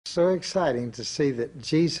So exciting to see that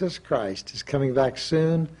Jesus Christ is coming back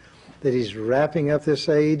soon, that he's wrapping up this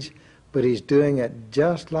age, but he's doing it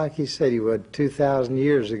just like he said he would 2,000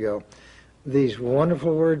 years ago. These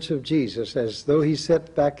wonderful words of Jesus, as though he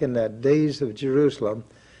sat back in the days of Jerusalem,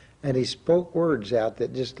 and he spoke words out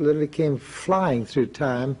that just literally came flying through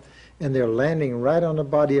time, and they're landing right on the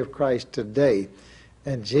body of Christ today.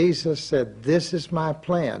 And Jesus said, this is my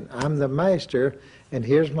plan. I'm the master, and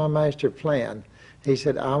here's my master plan. He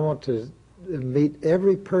said, I want to meet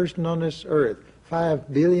every person on this earth,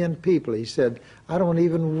 5 billion people. He said, I don't want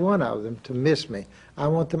even one of them to miss me. I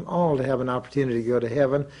want them all to have an opportunity to go to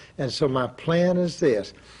heaven. And so my plan is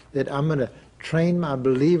this, that I'm going to train my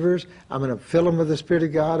believers. I'm going to fill them with the Spirit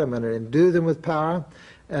of God. I'm going to endue them with power.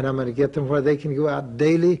 And I'm going to get them where they can go out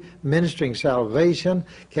daily, ministering salvation,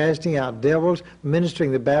 casting out devils,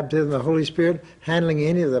 ministering the baptism of the Holy Spirit, handling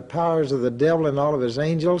any of the powers of the devil and all of his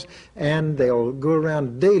angels, and they'll go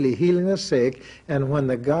around daily healing the sick. And when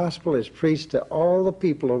the gospel is preached to all the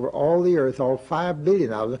people over all the earth, all 5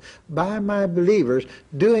 billion of them, by my believers,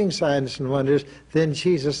 doing signs and wonders, then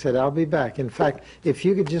Jesus said, I'll be back. In fact, if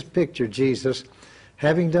you could just picture Jesus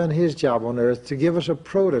having done his job on earth to give us a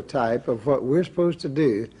prototype of what we're supposed to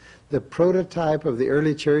do, the prototype of the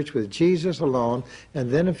early church with Jesus alone, and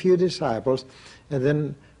then a few disciples, and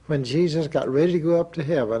then when Jesus got ready to go up to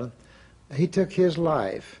heaven, he took his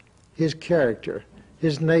life, his character,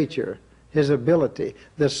 his nature, his ability,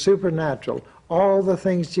 the supernatural, all the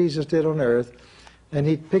things Jesus did on earth, and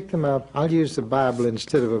he picked them up. I'll use the Bible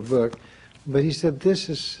instead of a book, but he said, this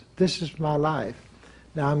is my life.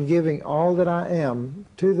 Now I'm giving all that I am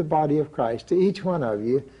to the body of Christ, to each one of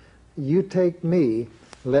you. You take me,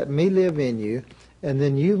 let me live in you, and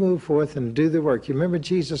then you move forth and do the work. You remember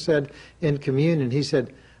Jesus said in communion, he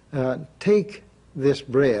said, take this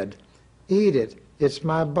bread, eat it, it's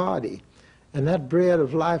my body. And that bread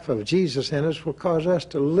of life of Jesus in us will cause us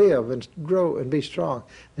to live and grow and be strong.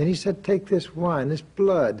 Then he said, take this wine, this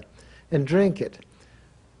blood, and drink it.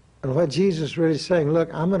 And what Jesus is really saying,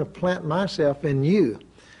 look, I'm going to plant myself in you.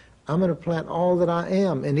 I'm going to plant all that I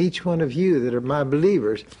am in each one of you that are my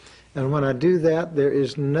believers. And when I do that, there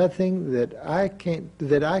is nothing that I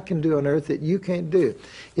can do on earth that you can't do.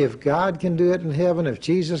 If God can do it in heaven, if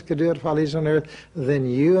Jesus could do it while he's on earth, then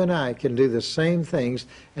you and I can do the same things.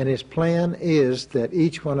 And his plan is that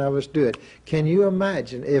each one of us do it. Can you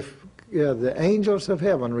imagine if the angels of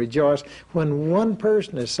heaven rejoice when one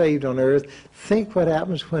person is saved on earth? Think what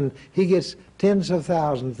happens when he gets tens of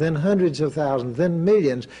thousands, then hundreds of thousands, then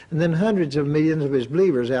millions, and then hundreds of millions of his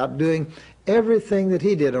believers out doing everything that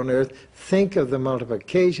he did on earth. Think of the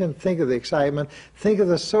multiplication, think of the excitement, think of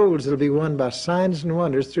the souls that will be won by signs and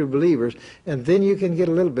wonders through believers, and then you can get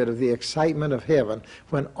a little bit of the excitement of heaven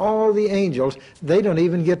when all the angels, they don't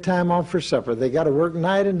even get time off for supper. They got to work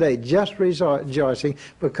night and day just rejoicing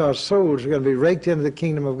because souls are going to be raked into the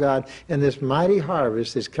kingdom of God, and this mighty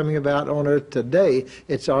harvest is coming about on earth today.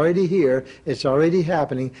 It's already here, it's already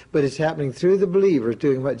happening, but it's happening through the believers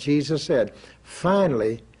doing what Jesus said.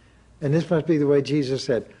 Finally, and this must be the way Jesus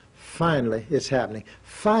said, finally it's happening.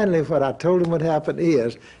 Finally what I told him would happen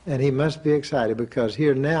is, and he must be excited because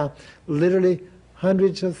here now, literally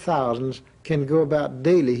hundreds of thousands can go about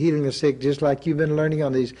daily healing the sick just like you've been learning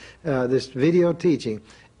on these this video teaching.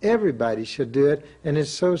 Everybody should do it, and it's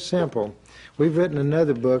so simple. We've written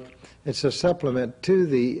another book. It's a supplement to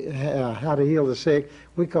the How to Heal the Sick.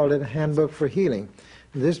 We call it a Handbook for Healing.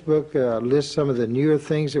 This book lists some of the newer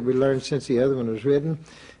things that we learned since the other one was written.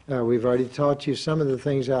 We've already taught you some of the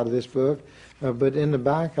things out of this book, but in the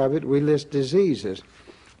back of it we list diseases.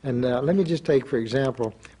 And let me just take, for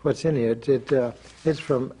example, what's in here. It's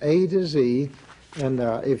from A to Z, and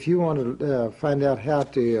if you want to find out how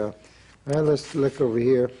to, well, let's look over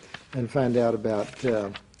here and find out about,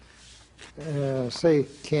 say,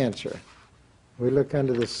 cancer. We look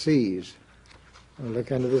under the C's, we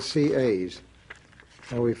look under the CA's,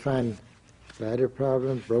 and we find bladder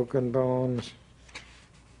problems, broken bones,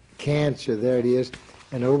 cancer, there it is.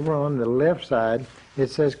 And over on the left side,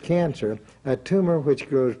 it says cancer, a tumor which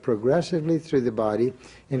grows progressively through the body,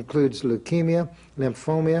 includes leukemia,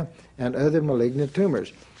 lymphoma, and other malignant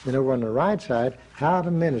tumors. And over on the right side, how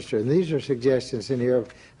to minister. And these are suggestions in here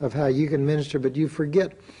of how you can minister, but you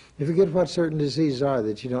forget what certain diseases are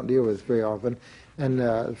that you don't deal with very often. And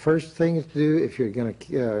the first thing to do, if you're going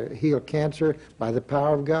to heal cancer, by the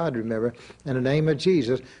power of God, remember, in the name of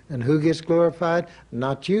Jesus. And who gets glorified?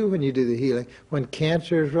 Not you when you do the healing. When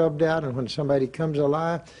cancer is rubbed out and when somebody comes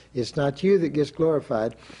alive, it's not you that gets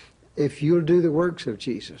glorified. If you'll do the works of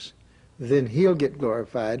Jesus, then he'll get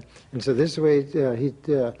glorified. And so this is the way he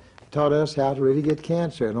taught us how to really get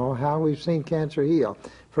cancer and how we've seen cancer heal.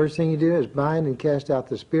 First thing you do is bind and cast out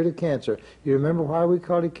the spirit of cancer. You remember why we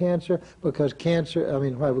called it cancer? Because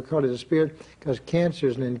why we called it a spirit? Because cancer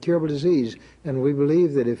is an incurable disease. And we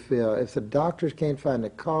believe that if the doctors can't find the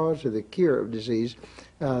cause or the cure of disease,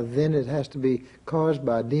 then it has to be caused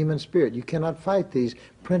by a demon spirit. You cannot fight these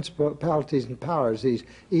principalities and powers, these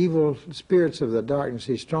evil spirits of the darkness,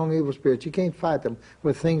 these strong evil spirits. You can't fight them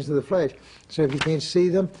with things of the flesh. So if you can't see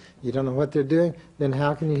them, you don't know what they're doing, then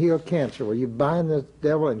how can you heal cancer? Well, you bind the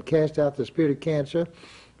devil and cast out the spirit of cancer.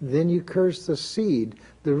 Then you curse the seed,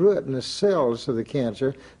 the root, and the cells of the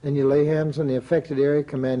cancer. Then you lay hands on the affected area,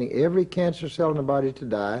 commanding every cancer cell in the body to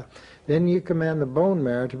die. Then you command the bone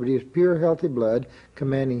marrow to produce pure, healthy blood,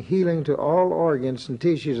 commanding healing to all organs and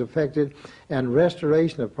tissues affected and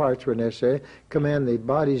restoration of parts where necessary. Command the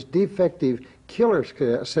body's defective killer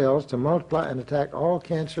cells to multiply and attack all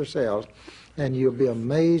cancer cells. And you'll be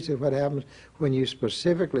amazed at what happens when you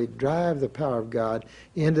specifically drive the power of God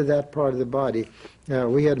into that part of the body.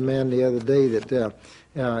 We had a man the other day that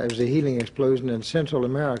it was a healing explosion in Central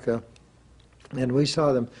America, and we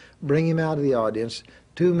saw them bring him out of the audience.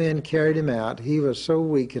 Two men carried him out. He was so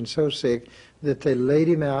weak and so sick that they laid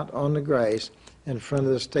him out on the grass in front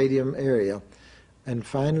of the stadium area. And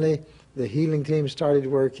finally, the healing team started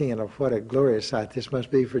working, and what a glorious sight this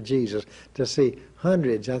must be for Jesus, to see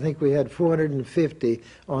hundreds. I think we had 450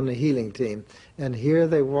 on the healing team. And here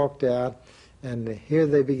they walked out, and here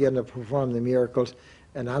they began to perform the miracles.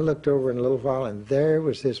 And I looked over in a little while, and there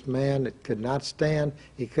was this man that could not stand.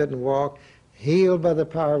 He couldn't walk, healed by the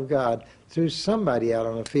power of God through somebody out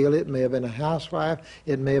on the field. It may have been a housewife.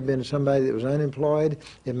 It may have been somebody that was unemployed.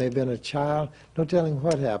 It may have been a child. No telling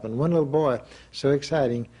what happened. One little boy, so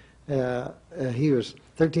exciting, he was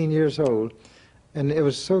 13 years old, and it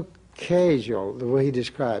was so casual the way he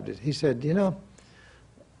described it. He said, you know,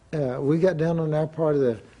 we got down on our part of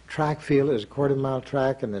the track field. It was a quarter-mile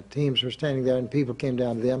track, and the teams were standing there, and people came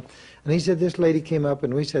down to them. And he said, this lady came up,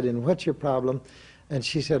 and we said, and what's your problem? And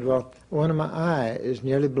she said, well, one of my eyes is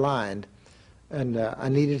nearly blind, and I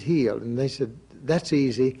need it healed. And they said, that's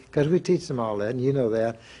easy, because we teach them all that, and you know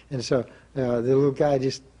that. And so the little guy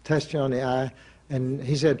just touched her on the eye, and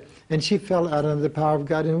he said, and she fell out under the power of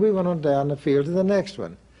God, and we went on down the field to the next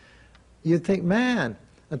one. You'd think, man,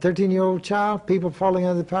 a 13-year-old child, people falling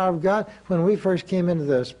under the power of God. When we first came into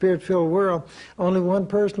the Spirit-filled world, only one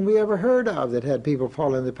person we ever heard of that had people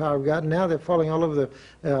fall under the power of God. Now they're falling all over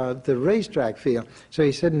the racetrack field. So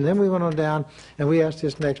he said, and then we went on down, and we asked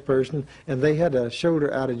this next person, and they had a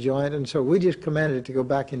shoulder out of joint, and so we just commanded it to go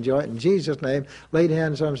back in joint in Jesus' name, laid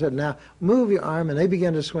hands on them, and said, now move your arm, and they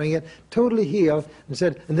began to swing it, totally healed, and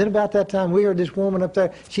said, and then about that time we heard this woman up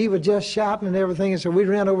there, she was just shouting and everything, and so we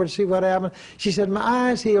ran over to see what happened. She said, my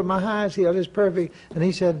eyes healed, my eyes healed, it's perfect. And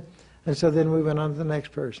he said, and so then we went on to the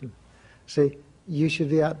next person. See, you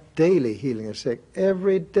should be out daily healing the sick.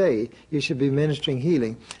 Every day you should be ministering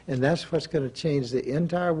healing. And that's what's going to change the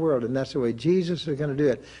entire world. And that's the way Jesus is going to do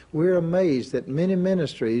it. We're amazed that many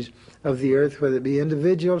ministries of the earth, whether it be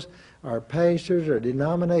individuals or pastors or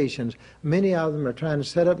denominations, many of them are trying to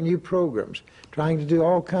set up new programs, trying to do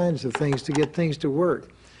all kinds of things to get things to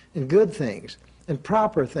work, and good things, and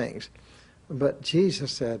proper things. But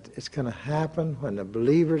Jesus said it's going to happen when the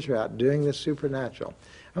believers are out doing the supernatural.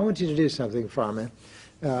 I want you to do something for me.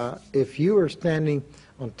 If you are standing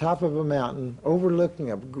on top of a mountain,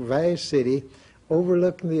 overlooking a vast city,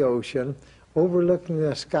 overlooking the ocean, overlooking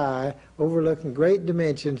the sky, overlooking great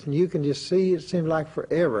dimensions, and you can just see, it seems like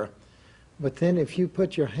forever. But then if you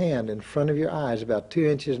put your hand in front of your eyes, about 2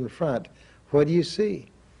 inches in front, what do you see?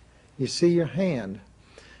 You see your hand.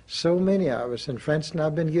 So many of us, and French and I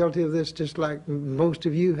have been guilty of this just like most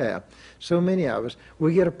of you have. So many of us,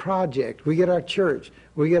 we get a project, we get our church,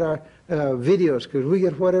 we get our videos, because we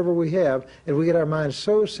get whatever we have, and we get our minds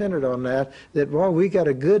so centered on that, well, we got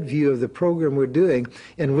a good view of the program we're doing,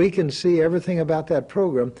 and we can see everything about that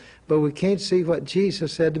program, but we can't see what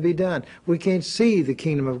Jesus said to be done. We can't see the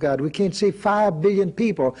kingdom of God. We can't see 5 billion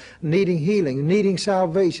people needing healing, needing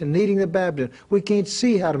salvation, needing the baptism. We can't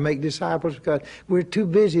see how to make disciples because we're too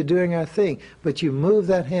busy doing our thing. But you move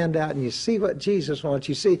that hand out and you see what Jesus wants.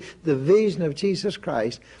 You see the vision of Jesus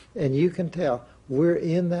Christ, and you can tell we're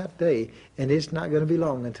in that day, and it's not going to be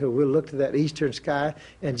long until we'll look to that eastern sky.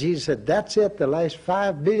 And Jesus said, that's it, the last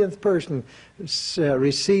 5 billionth person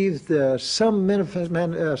received some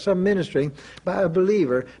ministering by a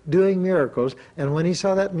believer doing miracles. And when he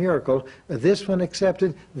saw that miracle, this one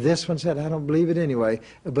accepted, this one said, I don't believe it anyway.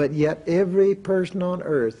 But yet every person on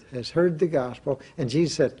earth has heard the gospel, and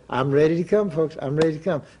Jesus said, I'm ready to come, folks, I'm ready to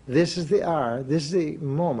come. This is the hour, this is the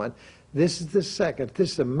moment This is the second,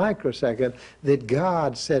 this is a microsecond that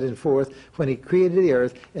God set in forth when he created the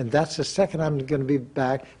earth, and that's the second I'm going to be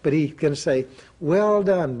back. But he's going to say, well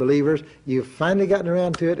done, believers. You've finally gotten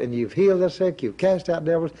around to it, and you've healed the sick, you've cast out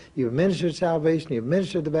devils, you've ministered salvation, you've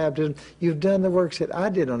ministered the baptism, you've done the works that I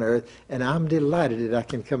did on earth, and I'm delighted that I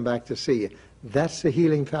can come back to see you. That's the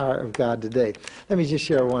healing power of God today. Let me just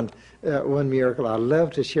share one miracle. I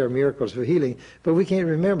love to share miracles of healing, but we can't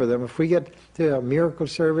remember them. If we get to a miracle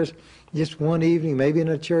service, just one evening, maybe in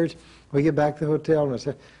a church, we get back to the hotel and I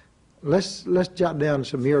say, let's jot down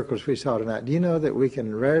some miracles we saw tonight. Do you know that we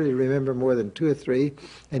can rarely remember more than 2 or 3,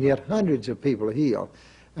 and yet hundreds of people are healed?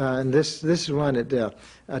 And this is one that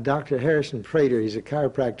Dr. Harrison Prater, he's a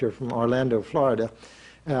chiropractor from Orlando, Florida.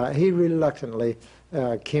 He reluctantly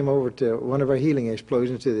came over to one of our healing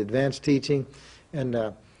explosions, to the advanced teaching,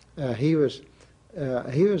 and he was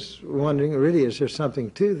wondering, really, is there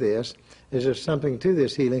something to this? Is there something to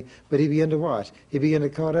this healing? But he began to watch. He began to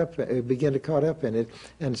caught up in it.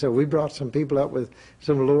 And so we brought some people up with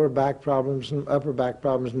some lower back problems, some upper back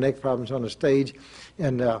problems, neck problems on the stage.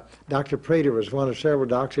 And Dr. Prater was one of several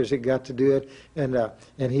doctors that got to do it.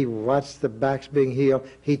 And he watched the backs being healed.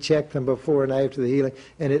 He checked them before and after the healing.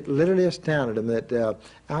 And it literally astounded him that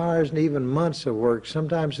hours and even months of work,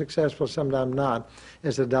 sometimes successful, sometimes not,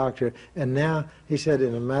 as a doctor. And now, he said,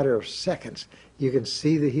 in a matter of seconds, you can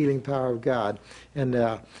see the healing power of God. And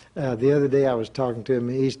the other day I was talking to him.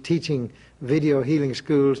 He's teaching video healing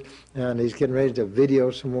schools, and he's getting ready to video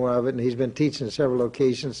some more of it. And he's been teaching in several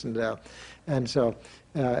locations. And so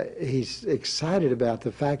he's excited about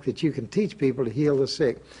the fact that you can teach people to heal the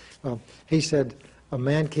sick. He said, a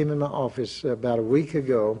man came in my office about a week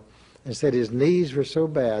ago and said his knees were so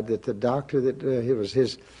bad that the doctor, that it was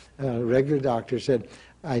his regular doctor, said,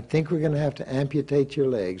 I think we're going to have to amputate your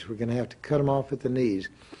legs. We're going to have to cut them off at the knees.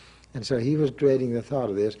 And so he was dreading the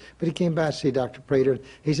thought of this. But he came by to see Dr. Prater.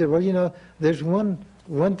 He said, well, you know, there's one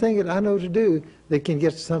thing that I know to do that can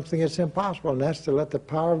get something that's impossible, and that's to let the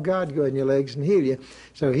power of God go in your legs and heal you.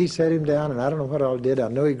 So he set him down, and I don't know what all he did. I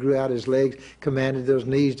know he grew out his legs, commanded those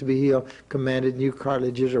knees to be healed, commanded new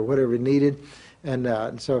cartilages or whatever he needed.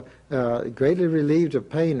 And so greatly relieved of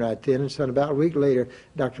pain right then. And so about a week later,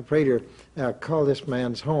 Dr. Prater called this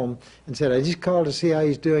man's home and said, I just called to see how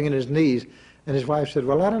he's doing in his knees. And his wife said,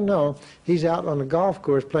 well, I don't know. He's out on the golf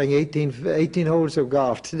course playing 18 holes of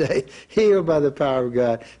golf today, healed by the power of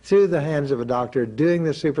God, through the hands of a doctor, doing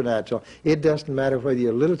the supernatural. It doesn't matter whether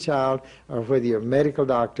you're a little child or whether you're a medical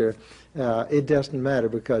doctor. It doesn't matter,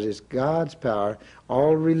 because it's God's power,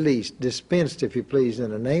 all released, dispensed, if you please,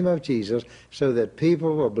 in the name of Jesus, so that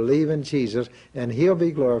people will believe in Jesus and he'll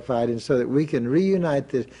be glorified, and so that we can reunite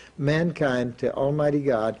this mankind to Almighty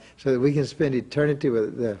God, so that we can spend eternity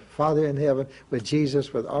with the Father in heaven, with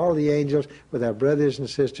Jesus, with all the angels, with our brothers and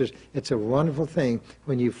sisters. It's a wonderful thing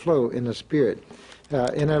when you flow in the Spirit.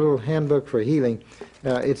 In our little handbook for healing,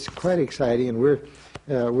 it's quite exciting, and we're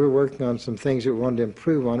working on some things that we wanted to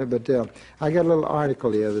improve on it. But I got a little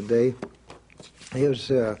article the other day. It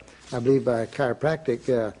was, I believe, by a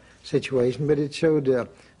chiropractic situation, but it showed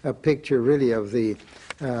a picture really of the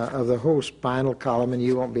whole spinal column, and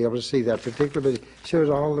you won't be able to see that particular, but it shows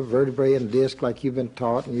all the vertebrae and disc like you've been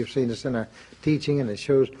taught, and you've seen this in our teaching, and it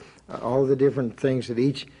shows all the different things that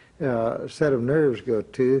each set of nerves go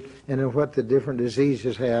to, and then what the different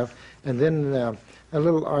diseases have. And then a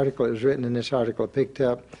little article that was written in this article I picked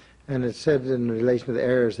up, and it said in relation to the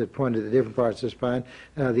arrows that point to the different parts of the spine,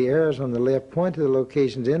 the arrows on the left point to the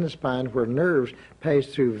locations in the spine where nerves pass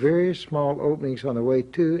through very small openings on the way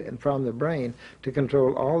to and from the brain to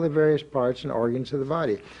control all the various parts and organs of the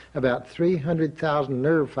body. About 300,000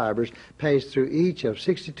 nerve fibers pass through each of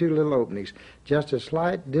 62 little openings. Just a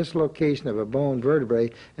slight dislocation of a bone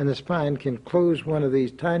vertebrae and the spine can close one of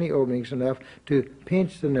these tiny openings enough to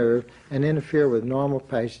pinch the nerve and interfere with normal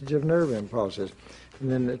passage of nerve impulses. And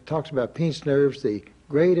then it talks about pinched nerves, the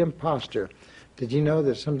great imposter. Did you know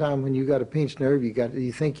that sometimes when you got a pinched nerve,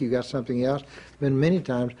 you think you got something else? But many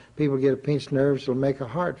times people get a pinched nerve, it'll make a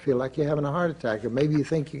heart feel like you're having a heart attack, or maybe you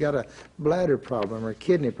think you got a bladder problem or a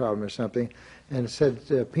kidney problem or something. And it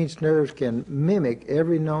said pinched nerves can mimic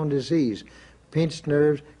every known disease. Pinched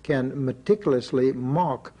nerves can meticulously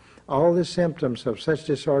mock all the symptoms of such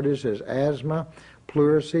disorders as asthma,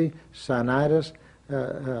 pleurisy, sinusitis,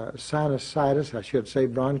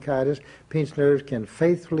 bronchitis. Pinched nerves can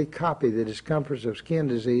faithfully copy the discomforts of skin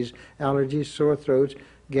disease, allergies, sore throats,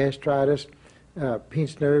 gastritis,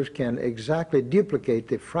 Pinched nerves can exactly duplicate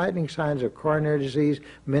the frightening signs of coronary disease,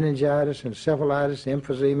 meningitis, encephalitis,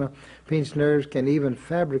 emphysema. Pinched nerves can even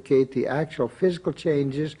fabricate the actual physical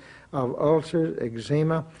changes of ulcers,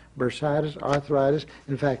 eczema, bursitis, arthritis.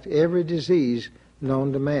 In fact, every disease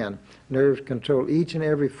known to man. Nerves control each and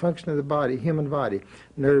every function of the body, human body.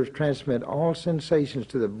 Nerves transmit all sensations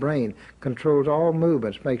to the brain, controls all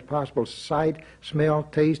movements, makes possible sight, smell,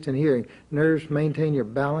 taste, and hearing. Nerves maintain your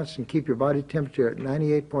balance and keep your body temperature at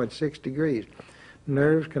 98.6 degrees.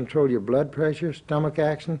 Nerves control your blood pressure, stomach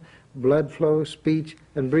action, blood flow, speech,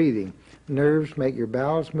 and breathing. Nerves make your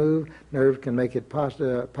bowels move. Nerves can make it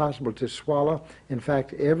possible to swallow. In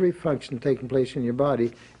fact, every function taking place in your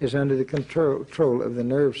body is under the control of the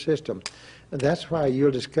nerve system. That's why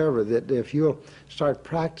you'll discover that if you'll start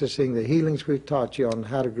practicing the healings we've taught you on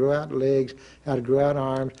how to grow out legs, how to grow out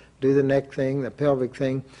arms, do the neck thing, the pelvic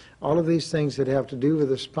thing, all of these things that have to do with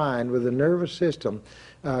the spine, with the nervous system,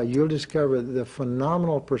 you'll discover the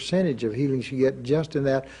phenomenal percentage of healings you get just in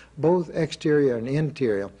that, both exterior and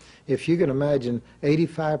interior. If you can imagine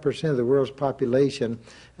 85% of the world's population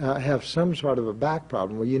have some sort of a back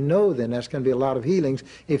problem, well, you know then that's going to be a lot of healings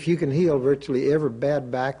if you can heal virtually every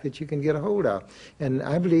bad back that you can get a hold of. And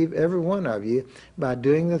I believe every one of you, by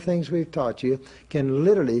doing the things we've taught you, can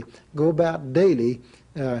literally go about daily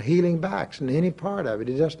healing backs in any part of it.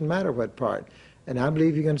 It doesn't matter what part. And I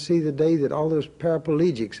believe you're going to see the day that all those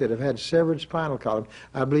paraplegics that have had severed spinal column,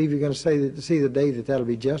 I believe you're going to see the day that that'll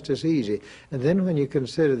be just as easy. And then when you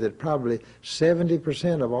consider that probably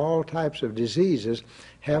 70% of all types of diseases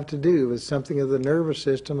have to do with something of the nervous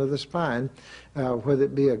system of the spine, whether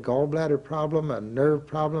it be a gallbladder problem, a nerve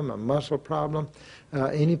problem, a muscle problem,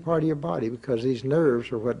 any part of your body, because these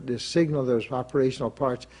nerves are what signal those operational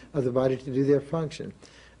parts of the body to do their function.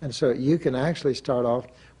 And so you can actually start off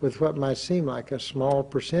with what might seem like a small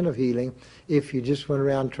percent of healing if you just went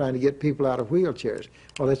around trying to get people out of wheelchairs.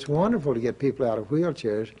 Well, it's wonderful to get people out of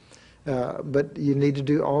wheelchairs, but you need to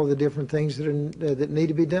do all the different things that need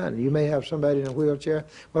to be done. You may have somebody in a wheelchair.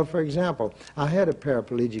 Well, for example, I had a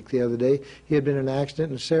paraplegic the other day. He had been in an accident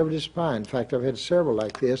and severed his spine. In fact, I've had several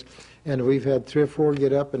like this, and we've had 3 or 4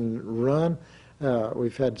 get up and run.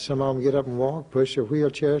 We've had some of them get up and walk, push their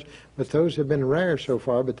wheelchairs, but those have been rare so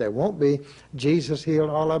far, but they won't be. Jesus healed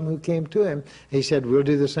all of them who came to him. He said, we'll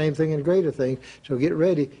do the same thing and greater things, so get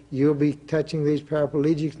ready. You'll be touching these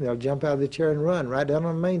paraplegics, and they'll jump out of the chair and run right down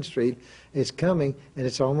on Main Street. It's coming, and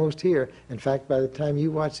it's almost here. In fact, by the time you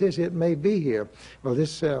watch this, it may be here. Well,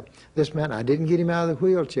 this man, I didn't get him out of the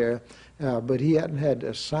wheelchair, but he hadn't had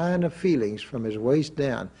a sign of feelings from his waist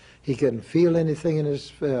down. He couldn't feel anything in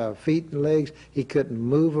his feet and legs. He couldn't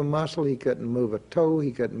move a muscle. He couldn't move a toe.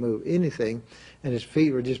 He couldn't move anything, and his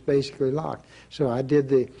feet were just basically locked. So I did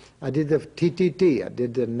the TTT. I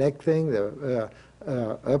did the neck thing, the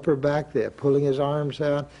upper back, the pulling his arms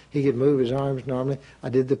out. He could move his arms normally. I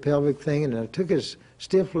did the pelvic thing, and I took his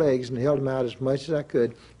stiff legs and held them out as much as I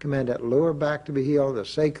could. Command that lower back to be healed, the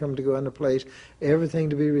sacrum to go into place, everything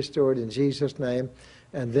to be restored in Jesus' name,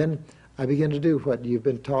 and then I began to do what you've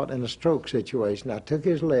been taught in a stroke situation. I took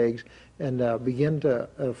his legs and began to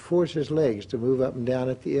force his legs to move up and down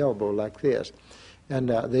at the elbow like this. And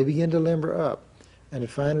they began to limber up. And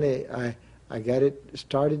finally, I got it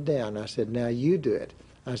started down. I said, now you do it.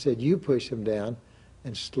 I said, you push him down.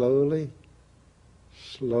 And slowly,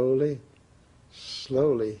 slowly,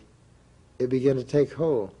 slowly, it began to take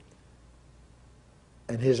hold.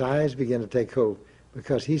 And his eyes began to take hold,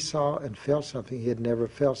 because he saw and felt something he had never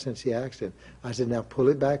felt since the accident. I said, now pull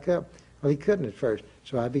it back up. Well, he couldn't at first.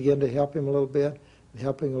 So I began to help him a little bit,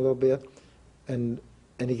 and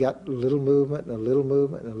he got a little movement, and a little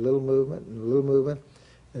movement, and a little movement, and a little movement,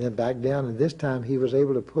 and then back down. And this time he was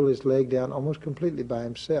able to pull his leg down almost completely by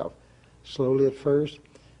himself, slowly at first,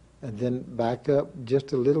 and then back up,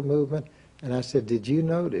 just a little movement. And I said, did you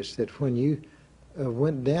notice that when you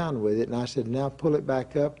went down with it, and I said, now pull it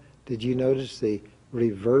back up, did you notice the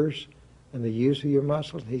reverse and the use of your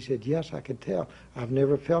muscles? And he said, yes, I could tell. I've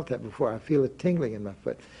never felt that before. I feel a tingling in my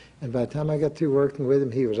foot. And by the time I got through working with him,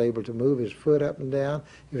 he was able to move his foot up and down.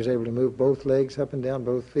 He was able to move both legs up and down,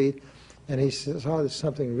 both feet. And he saw there's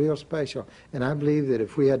something real special. And I believe that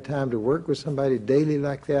if we had time to work with somebody daily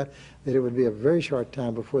like that, that it would be a very short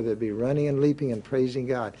time before they'd be running and leaping and praising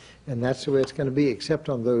God. And that's the way it's going to be, except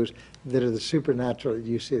on those that are the supernatural.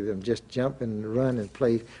 You see them just jump and run and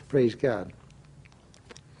praise God.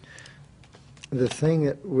 The thing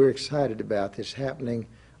that we're excited about that's happening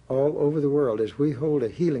all over the world is we hold a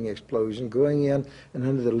healing explosion going in, and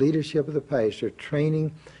under the leadership of the pastor,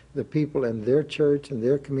 training the people in their church and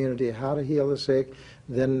their community how to heal the sick.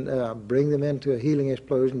 then bring them into a healing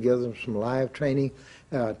explosion, give them some live training,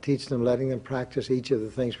 teach them, letting them practice each of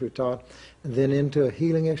the things we've taught, and then into a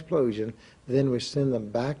healing explosion. Then we send them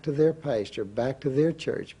back to their pastor, back to their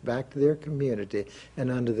church, back to their community,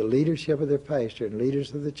 and under the leadership of their pastor and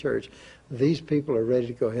leaders of the church, these people are ready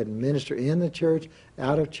to go ahead and minister in the church,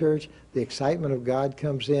 out of church. The excitement of God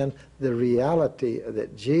comes in. The reality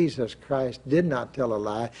that Jesus Christ did not tell a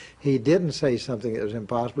lie. He didn't say something that was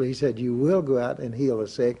impossible. He said, you will go out and heal the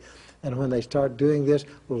sick. And when they start doing this,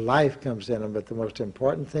 life comes in them. But the most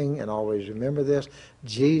important thing, and always remember this,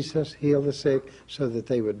 Jesus healed the sick so that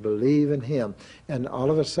they would believe in him. And all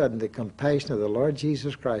of a sudden, the compassion of the Lord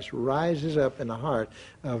Jesus Christ rises up in the heart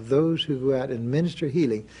of those who go out and minister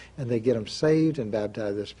healing, and they get them saved and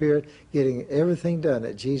baptized in the Spirit, getting everything done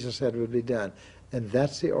that Jesus said would be done. And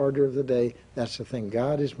that's the order of the day. That's the thing.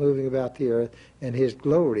 God is moving about the earth, and his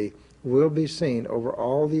glory will be seen over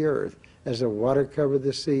all the earth as the water covered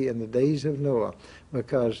the sea in the days of Noah,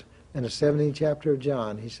 because in the 17th chapter of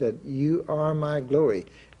John, he said, you are my glory.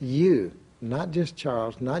 You, not just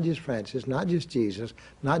Charles, not just Francis, not just Jesus,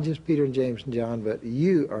 not just Peter and James and John, but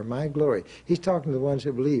you are my glory. He's talking to the ones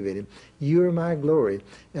that believe in him. You are my glory.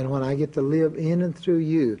 And when I get to live in and through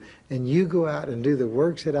you, and you go out and do the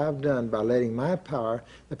works that I've done by letting my power,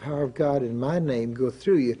 the power of God in my name, go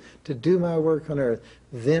through you to do my work on earth,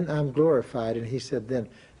 then I'm glorified. And he said, then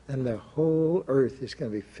the whole earth is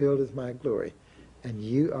going to be filled with my glory. And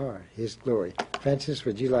you are his glory. Francis,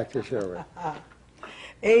 would you like to share with?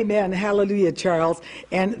 Amen. Hallelujah, Charles.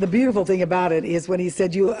 And the beautiful thing about it is when he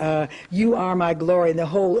said, you are my glory, and the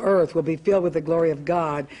whole earth will be filled with the glory of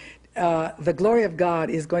God. The glory of God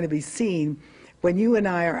is going to be seen when you and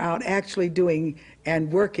I are out actually doing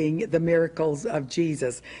and working the miracles of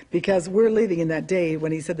Jesus. Because we're living in that day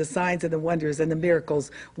when he said the signs and the wonders and the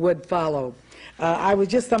miracles would follow. I was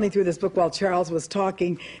just thumbing through this book while Charles was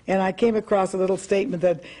talking, and I came across a little statement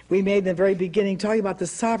that we made in the very beginning, talking about the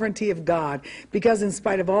sovereignty of God. Because in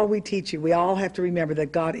spite of all we teach you, we all have to remember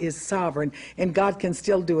that God is sovereign, and God can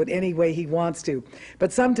still do it any way he wants to.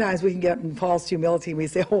 But sometimes we can get in false humility, and we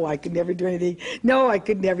say, oh, I could never do anything. No, I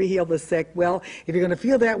could never heal the sick. Well, if you're going to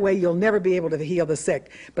feel that way, you'll never be able to heal the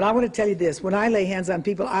sick. But I want to tell you this, when I lay hands on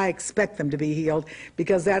people, I expect them to be healed,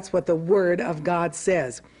 because that's what the Word of God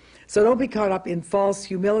says. So don't be caught up in false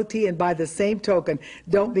humility, and by the same token,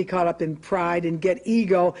 don't be caught up in pride and get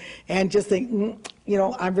ego and just think, you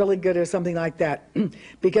know, I'm really good or something like that.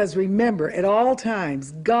 Because remember, at all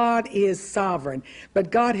times, God is sovereign.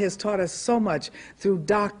 But God has taught us so much through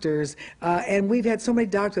doctors, and we've had so many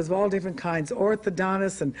doctors of all different kinds,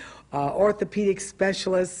 orthodontists and orthopedic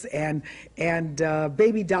specialists and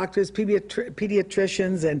baby doctors,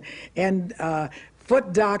 pediatricians and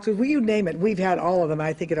foot doctors, well, you name it. We've had all of them,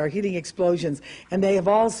 I think, at our healing explosions. And they have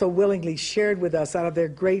also willingly shared with us out of their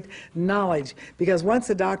great knowledge. Because once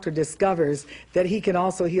a doctor discovers that he can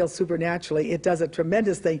also heal supernaturally, it does a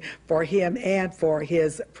tremendous thing for him and for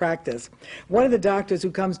his practice. One of the doctors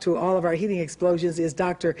who comes to all of our healing explosions is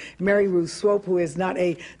Dr. Mary Ruth Swope, who is not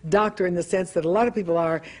a doctor in the sense that a lot of people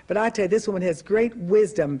are. But I tell you, this woman has great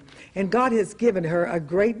wisdom. And God has given her a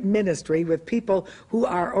great ministry with people who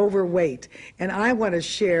are overweight. And I want to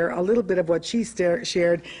share a little bit of what she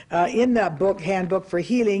shared in the book, Handbook for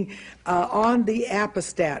Healing, on the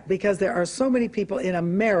apostat, because there are so many people in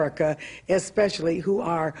America especially who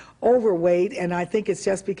are overweight, and I think it's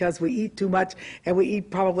just because we eat too much, and we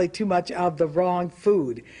eat probably too much of the wrong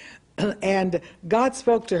food. And God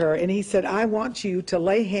spoke to her, and he said, I want you to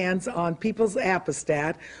lay hands on people's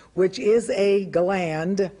apostat, which is a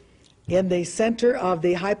gland in the center of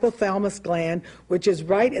the hypothalamus gland, which is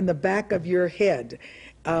right in the back of your head,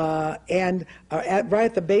 and right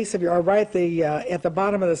at the base of your, or right at the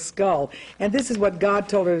bottom of the skull. And this is what God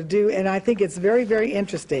told her to do, and I think it's very, very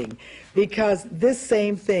interesting, because this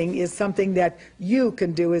same thing is something that you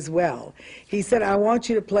can do as well. He said, I want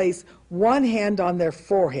you to place one hand on their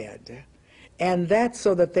forehead, and that's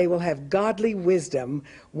so that they will have godly wisdom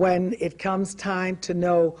when it comes time to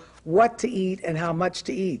know what to eat and how much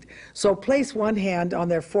to eat. So place one hand on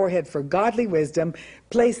their forehead for godly wisdom,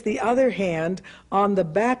 place the other hand on the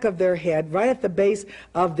back of their head, right at the base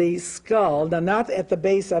of the skull. Now, not at the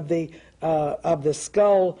base of the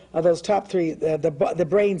skull, of those top three, the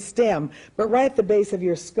brain stem, but right at the base of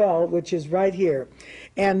your skull, which is right here.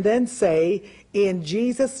 And then say, in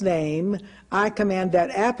Jesus' name, I command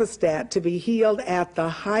that apostat to be healed at the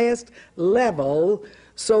highest level,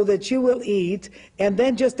 so that you will eat, and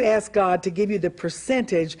then just ask God to give you the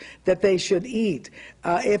percentage that they should eat.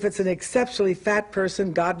 If it's an exceptionally fat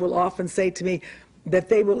person, God will often say to me, that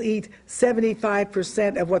they will eat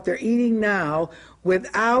 75% of what they're eating now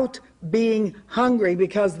without being hungry,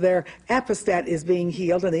 because their apostat is being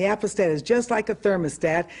healed. And the apostat is just like a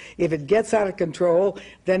thermostat. If it gets out of control,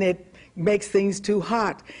 then it makes things too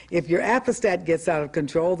hot. If your apostat gets out of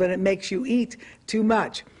control, then it makes you eat too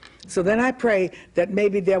much. So then I pray that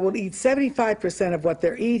maybe they will eat 75% of what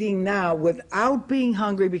they're eating now without being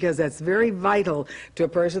hungry, because that's very vital to a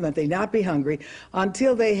person, that they not be hungry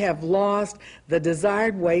until they have lost the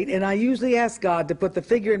desired weight. And I usually ask God to put the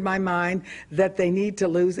figure in my mind that they need to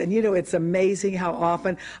lose. And you know, it's amazing how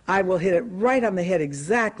often I will hit it right on the head,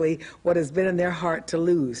 exactly what has been in their heart to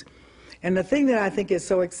lose. And the thing that I think is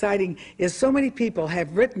so exciting is so many people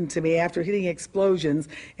have written to me after hitting explosions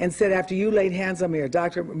and said, after you laid hands on me, or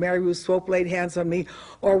Dr. Mary Ruth Swope laid hands on me,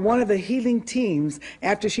 or one of the healing teams,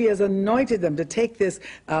 after she has anointed them to take this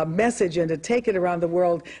message and to take it around the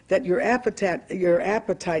world, that your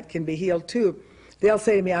appetite can be healed too. They'll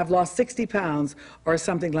say to me, I've lost 60 pounds or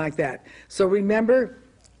something like that. So remember,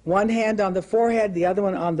 one hand on the forehead, the other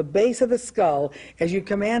one on the base of the skull, as you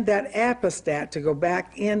command that apostat to go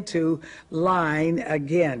back into line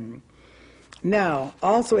again. Now,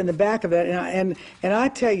 also in the back of that, and I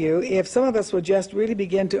tell you, if some of us would just really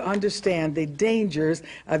begin to understand the dangers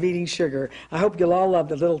of eating sugar. I hope you'll all love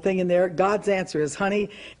the little thing in there. God's answer is honey,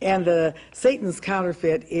 and Satan's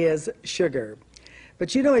counterfeit is sugar.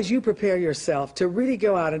 But you know, as you prepare yourself to really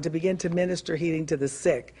go out and to begin to minister healing to the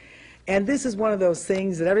sick, and this is one of those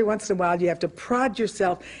things that every once in a while you have to prod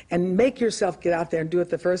yourself and make yourself get out there and do it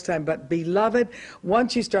the first time. But beloved,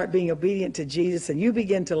 once you start being obedient to Jesus and you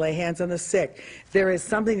begin to lay hands on the sick, there is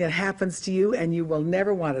something that happens to you, and you will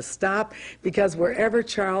never want to stop, because wherever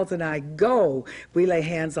Charles and I go, we lay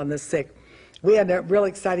hands on the sick. We had a real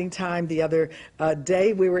exciting time the other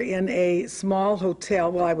day. We were in a small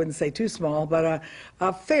hotel. Well, I wouldn't say too small, but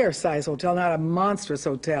a fair-sized hotel, not a monstrous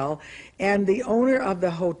hotel. And the owner of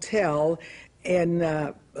the hotel in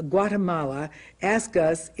Guatemala asked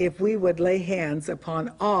us if we would lay hands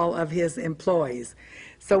upon all of his employees.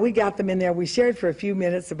 So we got them in there. We shared for a few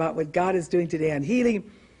minutes about what God is doing today on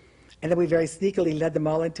healing. And then we very sneakily led them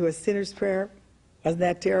all into a sinner's prayer. Wasn't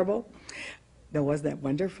that terrible? No, wasn't that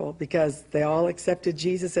wonderful? Because they all accepted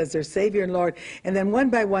Jesus as their Savior and Lord. And then one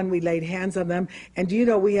by one, we laid hands on them. And do you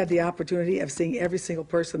know, we had the opportunity of seeing every single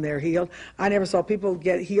person there healed. I never saw people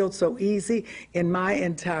get healed so easy in my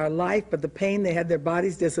entire life, but the pain they had, their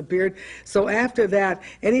bodies disappeared. So after that,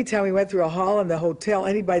 anytime we went through a hall in the hotel,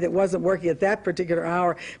 anybody that wasn't working at that particular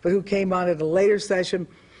hour, but who came on at a later session,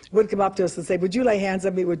 would come up to us and say, would you lay hands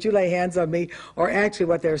on me? Would you lay hands on me? Or actually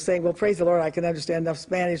what they're saying, well, praise the Lord, I can understand enough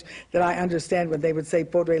Spanish that I understand when they would say,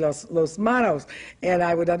 podre los manos. And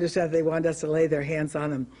I would understand that they wanted us to lay their hands on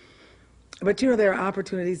them. But you know, there are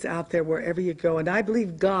opportunities out there wherever you go. And I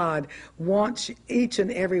believe God wants each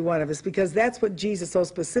and every one of us, because that's what Jesus so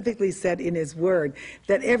specifically said in his word,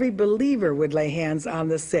 that every believer would lay hands on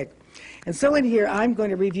the sick. And so in here, I'm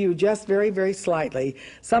going to review just very, very slightly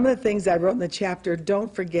some of the things I wrote in the chapter,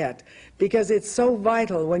 Don't Forget, because it's so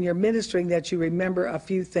vital when you're ministering that you remember a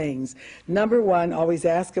few things. Number one, always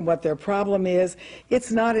ask them what their problem is.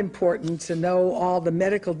 It's not important to know all the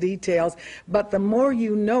medical details, but the more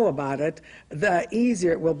you know about it, the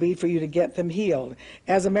easier it will be for you to get them healed.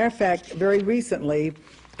 As a matter of fact, very recently,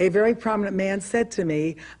 a very prominent man said to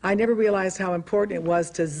me, I never realized how important it was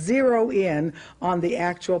to zero in on the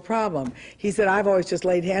actual problem. He said, I've always just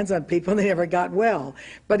laid hands on people and they never got well.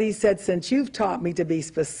 But he said, since you've taught me to be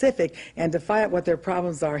specific and to find out what their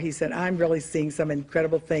problems are, he said, I'm really seeing some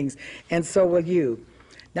incredible things, and so will you.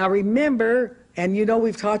 Now remember, and you know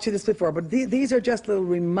we've taught you this before, but these are just little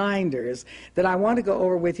reminders that I want to go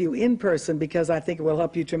over with you in person, because I think it will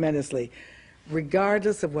help you tremendously.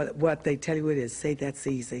 Regardless of what they tell you it is, say that's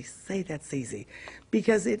easy. Say that's easy.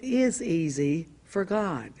 Because it is easy for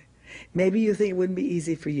God. Maybe you think it wouldn't be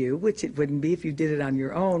easy for you, which it wouldn't be if you did it on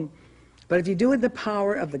your own. But if you do it in the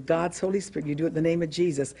power of the God's Holy Spirit, you do it in the name of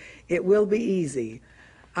Jesus, it will be easy.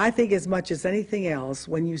 I think as much as anything else,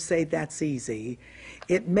 when you say that's easy,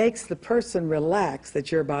 it makes the person relax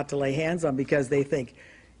that you're about to lay hands on, because they think,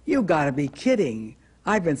 you got to be kidding.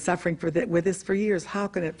 I've been suffering with this for years. How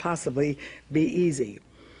can it possibly be easy?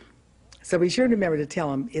 So be sure to remember to tell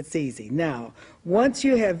them it's easy. Now, once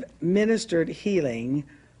you have ministered healing,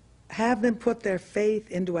 have them put their faith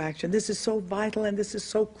into action. This is so vital and this is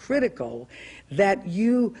so critical that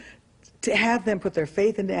to have them put their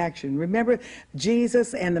faith into action. Remember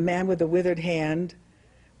Jesus and the man with the withered hand.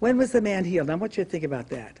 When was the man healed? I want you to think about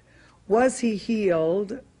that. Was he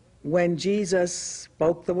healed when Jesus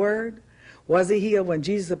spoke the word? Was he healed when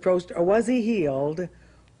Jesus approached, or was he healed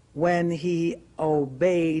when he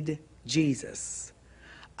obeyed Jesus?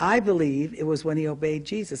 I believe it was when he obeyed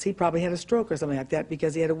Jesus. He probably had a stroke or something like that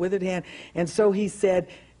because he had a withered hand. And so he said,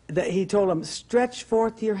 that he told him, stretch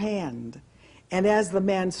forth your hand. And as the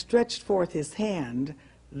man stretched forth his hand,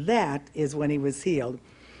 that is when he was healed.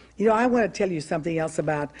 You know, I want to tell you something else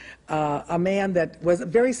about a man that was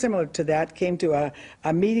very similar to that, came to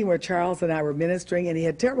a meeting where Charles and I were ministering, and he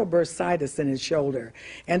had terrible bursitis in his shoulder.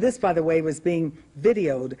 And this, by the way, was being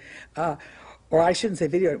videoed, or I shouldn't say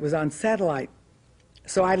videoed, it was on satellite.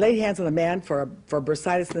 So I laid hands on the man for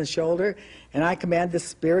bursitis in the shoulder, and I commanded the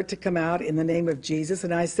spirit to come out in the name of Jesus,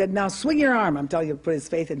 and I said, now swing your arm. I'm telling you to put his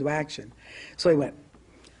faith into action. So he went,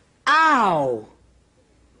 ow!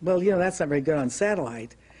 Well, you know, that's not very good on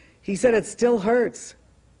satellite. He said, it still hurts.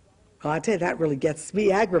 Well, I tell you, that really gets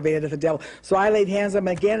me aggravated at the devil. So I laid hands on him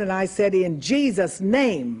again, and I said, in Jesus'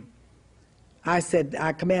 name, I said,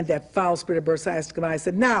 I command that foul spirit of bursitis to come out. I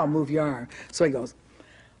said, now move your arm. So he goes,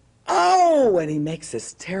 oh, and he makes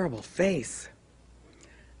this terrible face.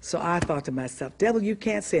 So I thought to myself, devil, you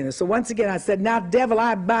can't say this. So once again I said, now, devil,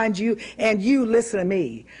 I bind you, and you listen to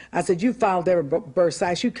me. I said, you foul devil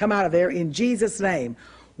bursitis, you come out of there in Jesus' name.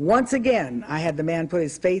 Once again, I had the man put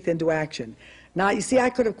his faith into action. Now, you see, I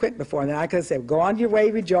could have quit before, and then I could have said, go on your way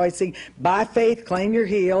rejoicing, by faith, claim you're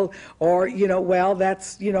healed, or, you know, well,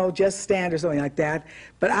 that's, you know, just stand or something like that.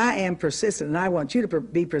 But I am persistent, and I want you to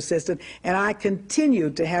be persistent, and I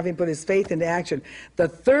continued to have him put his faith into action. The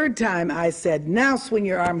third time I said, now swing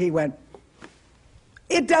your arm, he went,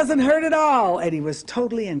 it doesn't hurt at all, and he was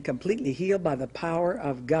totally and completely healed by the power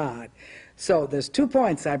of God. So there's 2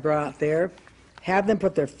 points I brought out there. Have them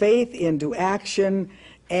put their faith into action,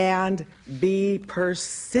 and be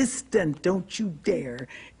persistent. Don't you dare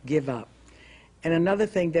give up. And another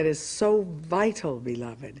thing that is so vital,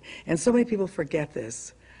 beloved, and so many people forget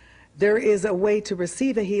this, there is a way to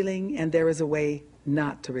receive a healing, and there is a way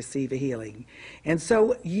not to receive a healing. And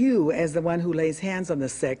so you, as the one who lays hands on the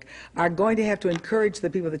sick, are going to have to encourage the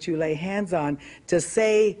people that you lay hands on to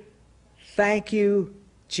say, thank you,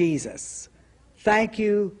 Jesus. Thank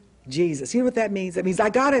you, Jesus. You know what that means? That means,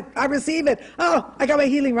 I got it. I receive it. Oh, I got my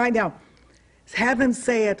healing right now. Have them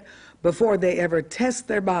say it before they ever test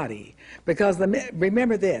their body. Because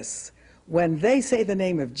remember this, when they say the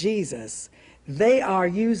name of Jesus, they are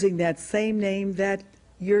using that same name that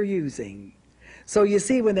you're using. So you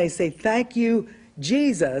see, when they say, thank you,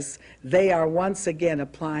 Jesus, they are once again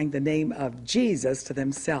applying the name of Jesus to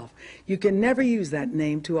themselves. You can never use that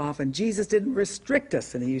name too often. Jesus didn't restrict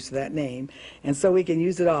us in the use of that name, and so we can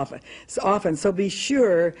use it often. So be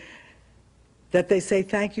sure that they say,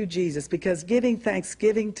 thank you, Jesus, because giving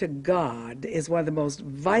thanksgiving to God is one of the most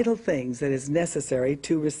vital things that is necessary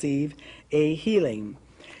to receive a healing.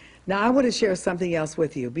 Now, I want to share something else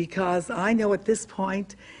with you, because I know at this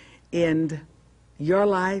point in your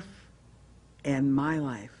life, and my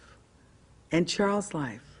life, and Charles'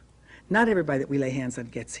 life, not everybody that we lay hands on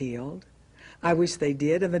gets healed. I wish they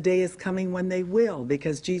did, and the day is coming when they will,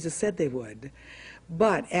 because Jesus said they would.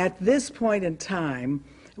 But at this point in time,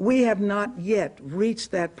 we have not yet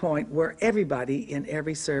reached that point where everybody in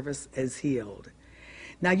every service is healed.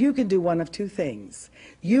 Now, you can do one of two things.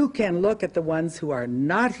 You can look at the ones who are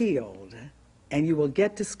not healed, and you will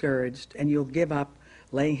get discouraged, and you'll give up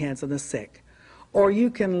laying hands on the sick. Or you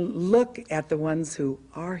can look at the ones who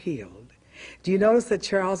are healed. Do you notice that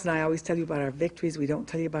Charles and I always tell you about our victories? We don't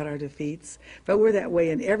tell you about our defeats. But we're that way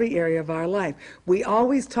in every area of our life. We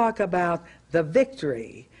always talk about the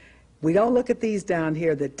victory. We don't look at these down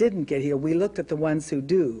here that didn't get healed. We looked at the ones who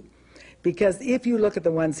do. Because if you look at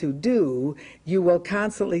the ones who do, you will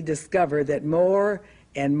constantly discover that more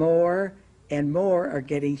and more and more are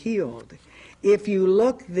getting healed. If you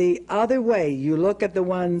look the other way, you look at the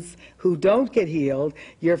ones who don't get healed,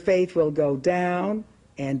 your faith will go down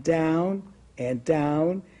and down and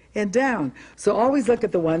down and down. So always look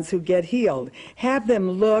at the ones who get healed. Have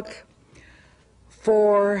them look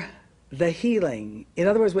for the healing. In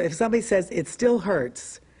other words, if somebody says it still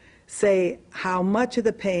hurts, say how much of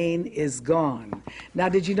the pain is gone. Now,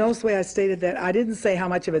 did you notice the way I stated that? I didn't say how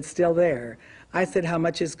much of it's still there. I said how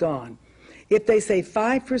much is gone. If they say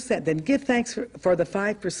 5%, then give thanks for the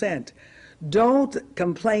 5%. Don't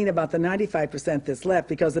complain about the 95% that's left,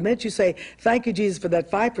 because the minute you say, thank you, Jesus, for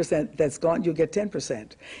that 5% that's gone, you'll get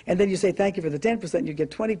 10%. And then you say, thank you for the 10%, you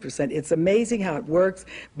get 20%. It's amazing how it works,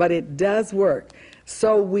 but it does work.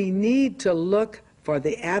 So we need to look for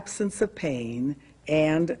the absence of pain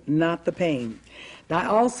and not the pain. Now, I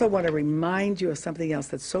also want to remind you of something else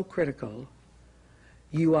that's so critical.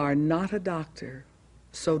 You are not a doctor.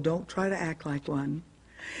 So don't try to act like one.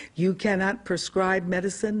 You cannot prescribe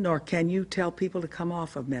medicine, nor can you tell people to come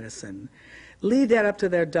off of medicine. leave that up to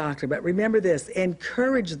their doctor. But remember this,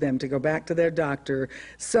 encourage them to go back to their doctor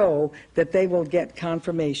so that they will get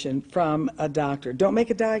confirmation from a doctor. Don't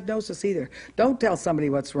make a diagnosis either. Don't tell somebody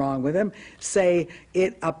what's wrong with them. Say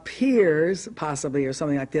it appears possibly or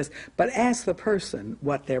something like this, but ask the person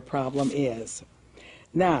what their problem is.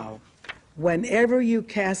 Now, whenever you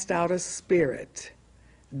cast out a spirit,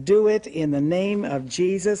 do it in the name of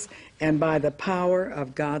Jesus and by the power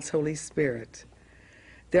of God's Holy Spirit.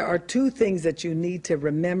 There are two things that you need to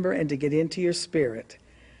remember and to get into your spirit.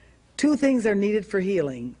 Two things are needed for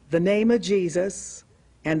healing: the name of Jesus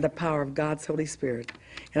and the power of God's Holy Spirit.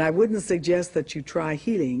 And I wouldn't suggest that you try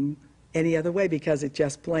healing any other way, because it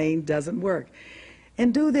just plain doesn't work.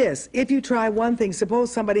 And do this. If you try one thing,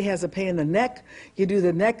 suppose somebody has a pain in the neck, you do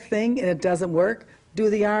the neck thing and it doesn't work, do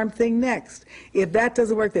the arm thing next. If that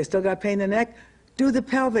doesn't work, they still got pain in the neck, do the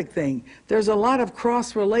pelvic thing. There's a lot of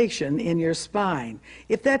cross-relation in your spine.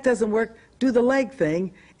 If that doesn't work, do the leg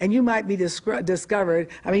thing, and you might be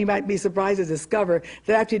you might be surprised to discover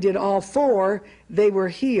that after you did all four, they were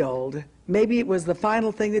healed. Maybe it was the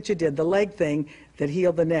final thing that you did, the leg thing, that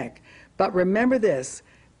healed the neck. But remember this,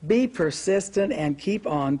 be persistent and keep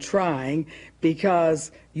on trying,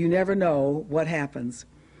 because you never know what happens.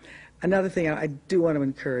 Another thing I do want to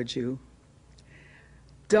encourage you,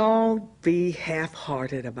 don't be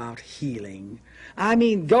half-hearted about healing. I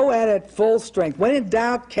mean, go at it full strength. When in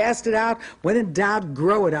doubt, cast it out. When in doubt,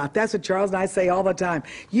 grow it out. That's what Charles and I say all the time.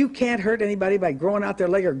 You can't hurt anybody by growing out their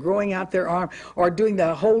leg or growing out their arm or doing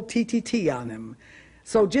the whole TTT on them.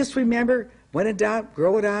 So just remember, when in doubt,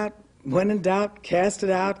 grow it out. When in doubt, cast it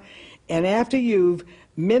out. And after you've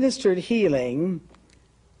ministered healing,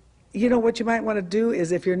 you know what you might want to do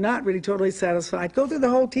is, if you're not really totally satisfied, go through the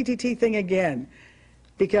whole TTT thing again.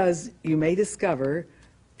 Because you may discover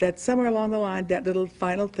that somewhere along the line, that little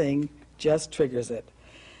final thing just triggers it.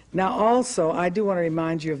 Now also, I do want to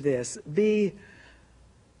remind you of this. Be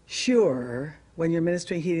sure when you're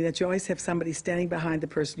ministering healing that you always have somebody standing behind the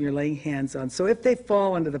person you're laying hands on. So if they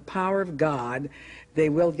fall under the power of God, they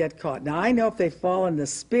will get caught. Now I know if they fall in the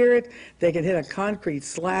spirit, they can hit a concrete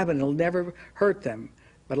slab and it'll never hurt them.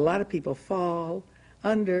 But a lot of people fall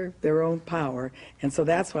under their own power, and so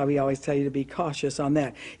that's why we always tell you to be cautious on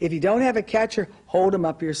that. If you don't have a catcher, hold them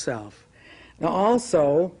up yourself. Now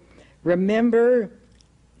also, remember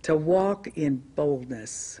to walk in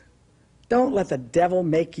boldness. Don't let the devil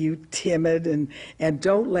make you timid, and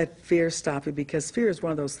don't let fear stop you, because fear is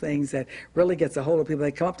one of those things that really gets a hold of people.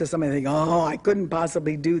 They come up to somebody and think, oh, I couldn't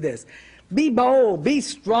possibly do this. Be bold, be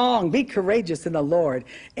strong, be courageous in the Lord,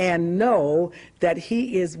 and know that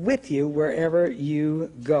He is with you wherever you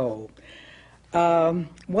go.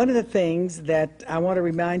 One of the things that I want to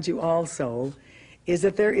remind you also is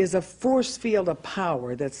that there is a force field of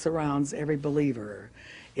power that surrounds every believer.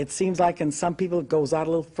 It seems like in some people it goes out a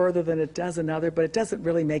little further than it does in others, but it doesn't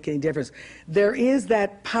really make any difference. There is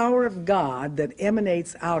that power of God that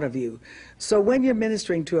emanates out of you. So when you're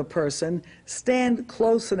ministering to a person, stand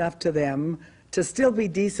close enough to them to still be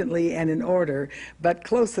decently and in order, but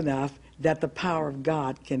close enough that the power of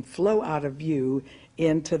God can flow out of you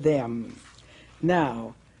into them.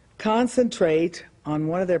 Now, concentrate on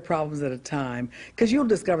one of their problems at a time, because you'll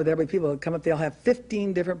discover there'll be people that come up, they'll have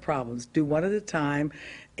 15 different problems. Do one at a time,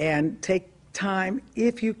 and take time,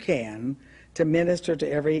 if you can, to minister to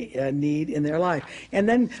every need in their life. And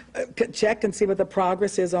then check and see what the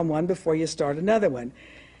progress is on one before you start another one.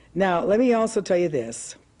 Now, let me also tell you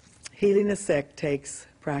this. Healing the sick takes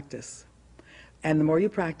practice. And the more you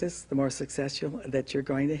practice, the more success that you're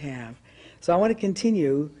going to have. So I want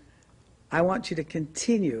you to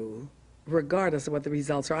continue regardless of what the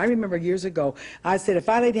results are. I remember years ago, I said if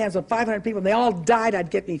I laid hands on 500 people and they all died,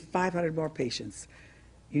 I'd get me 500 more patients.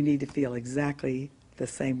 You need to feel exactly the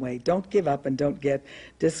same way. Don't give up and don't get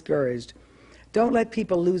discouraged. Don't let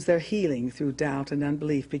people lose their healing through doubt and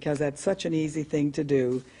unbelief, because that's such an easy thing to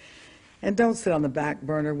do. And don't sit on the back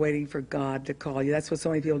burner waiting for God to call you. That's what so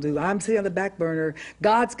many people do. I'm sitting on the back burner.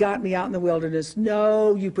 God's got me out in the wilderness.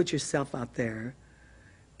 No, you put yourself out there,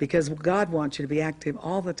 because God wants you to be active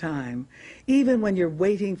all the time. Even when you're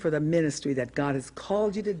waiting for the ministry that God has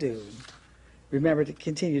called you to do, remember to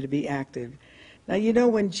continue to be active. Now, you know,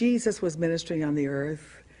 when Jesus was ministering on the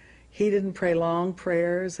earth, He didn't pray long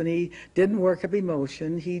prayers, and He didn't work up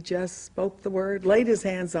emotion. He just spoke the word, laid His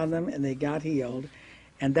hands on them, and they got healed.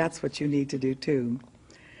 And that's what you need to do too.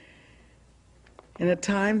 And at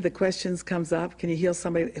times the questions comes up, can you heal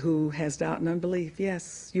somebody who has doubt and unbelief?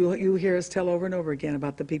 Yes. You hear us tell over and over again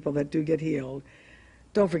about the people that do get healed.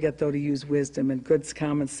 Don't forget, though, to use wisdom and good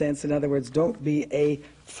common sense. In other words, don't be a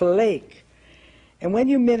flake. And when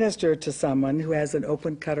you minister to someone who has an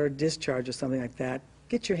open cut or discharge or something like that,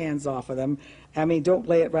 get your hands off of them. I mean, don't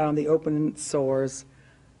lay it right on the open sores.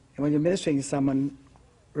 And when you're ministering to someone,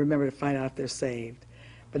 remember to find out if they're saved.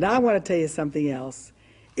 But now I want to tell you something else.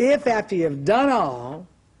 If after you've done all,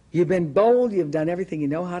 you've been bold, you've done everything you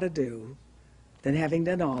know how to do, then having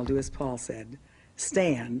done all, do as Paul said,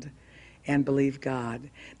 stand and believe God.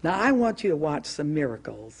 Now I want you to watch some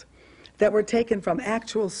miracles that were taken from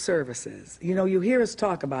actual services. You know, you hear us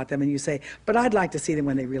talk about them and you say, but I'd like to see them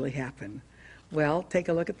when they really happen. Well, take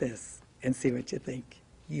a look at this and see what you think.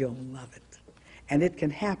 You'll love it. And it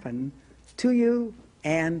can happen to you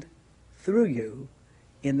and through you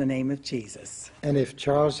in the name of Jesus. And if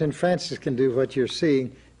Charles and Francis can do what you're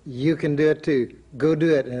seeing, you can do it too. Go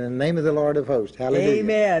do it in the name of the Lord of hosts. Hallelujah.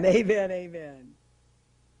 Amen, amen, amen.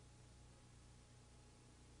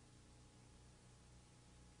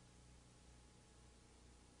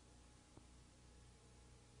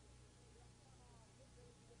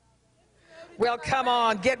 Well, come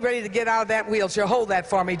on, get ready to get out of that wheelchair. Hold that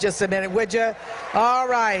for me just a minute, would you? All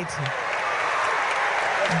right.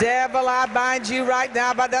 Devil, I bind you right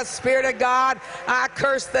now by the Spirit of God. I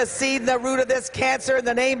curse the seed and the root of this cancer in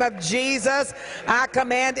the name of Jesus. I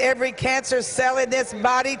command every cancer cell in this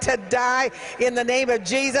body to die in the name of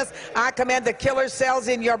Jesus. I command the killer cells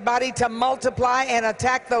in your body to multiply and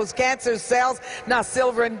attack those cancer cells. Now,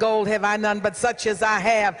 silver and gold have I none, but such as I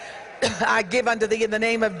have, I give unto thee in the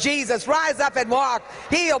name of Jesus. Rise up and walk,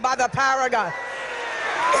 healed by the power of God.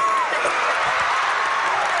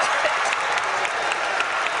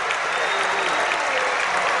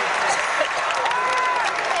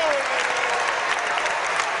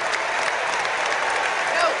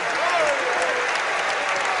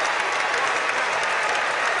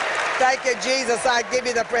 Thank you, Jesus. I give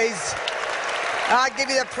you the praise. I give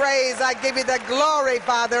you the praise. I give you the glory,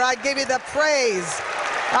 Father. I give you the praise.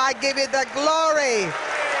 I give you the glory.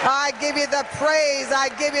 I give you the praise. I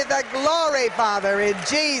give you the glory, Father, in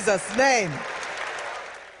Jesus' name.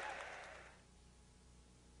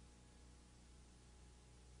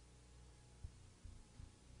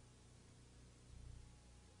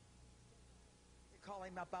 Call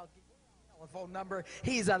him up. I'll give you a telephone number.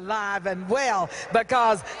 He's alive and well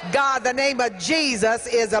because God, the name of Jesus,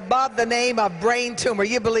 is above the name of brain tumor.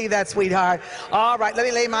 You believe that, sweetheart? All right, let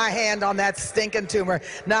me lay my hand on that stinking tumor.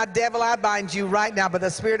 Now, devil, I bind you right now by the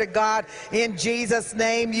Spirit of God in Jesus'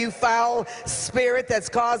 name. You foul spirit that's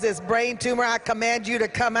caused this brain tumor, I command you to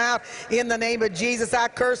come out in the name of Jesus. I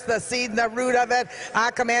curse the seed and the root of it. I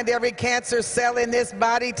command every cancer cell in this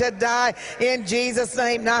body to die in Jesus'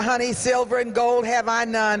 name. Now, honey, silver and gold have I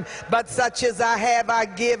none, but such as I have I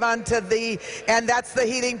give unto thee, and that's the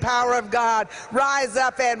healing power of God. Rise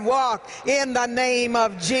up and walk in the name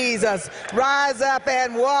of Jesus. Rise up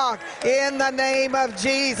and walk in the name of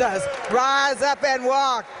Jesus. Rise up and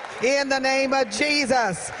walk in the name of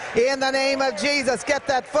Jesus. In the name of Jesus. Get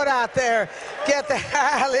that foot out there. Get the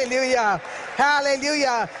hallelujah.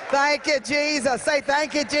 Hallelujah. Thank you, Jesus. Say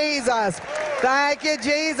thank you, Jesus. Thank you,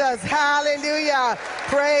 Jesus. Hallelujah.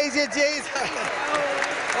 Praise you, Jesus.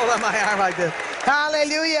 Hold on my arm like this.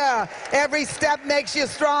 Hallelujah. Every step makes you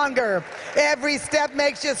stronger. Every step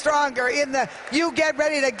makes you stronger. You get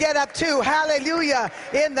ready to get up too. Hallelujah.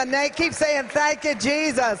 In the name, keep saying thank you,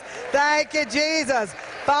 Jesus. Thank you, Jesus.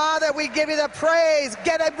 Father, we give you the praise.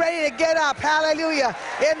 Get ready to get up. Hallelujah.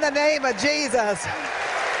 In the name of Jesus.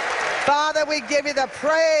 Father, we give you the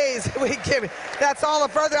praise. We give you. That's all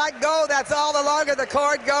the further I go, that's all the longer the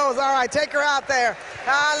cord goes. All right, take her out there.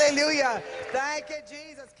 Hallelujah. Thank you,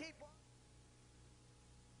 Jesus. Keep on.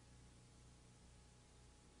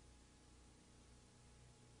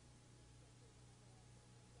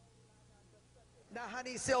 Now,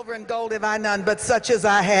 honey, silver and gold have I none, but such as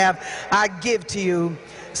I have, I give to you.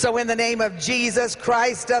 So in the name of Jesus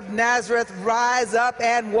Christ of Nazareth, rise up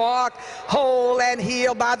and walk whole and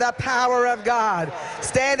healed by the power of God.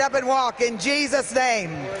 Stand up and walk in Jesus' name.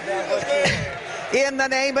 In the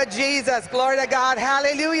name of Jesus, glory to God.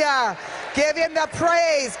 Hallelujah. Give him the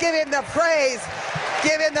praise. Give him the praise.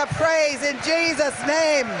 Give him the praise in Jesus'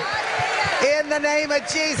 name. In the name of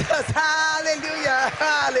Jesus. Hallelujah.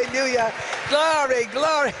 Hallelujah. Glory,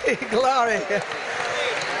 glory, glory.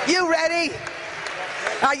 You ready?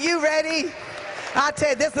 Are you ready? I tell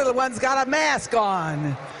you, this little one's got a mask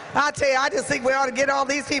on. I tell you, I just think we ought to get all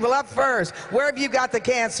these people up first. Where have you got the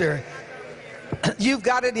cancer? You've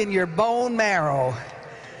got it in your bone marrow.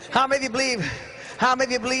 How many of you believe? How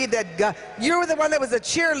many of you believe that God, you were the one that was a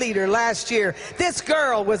cheerleader last year? This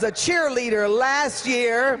girl was a cheerleader last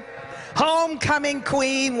year. Homecoming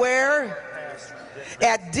queen, where?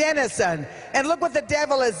 at Denison. And look what the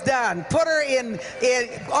devil has done. Put her in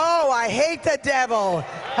oh, I hate the devil.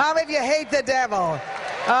 How many of you hate the devil?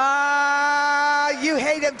 You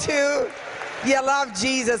hate him too? You love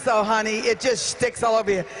Jesus though, honey. It just sticks all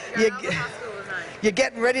over you. You're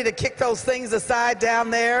getting ready to kick those things aside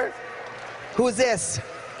down there? Who's this?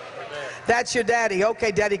 That's your daddy.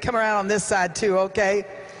 Okay, Daddy, come around on this side too, okay?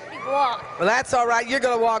 Walk. Well, that's all right. You're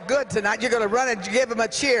going to walk good tonight. You're going to run and give him a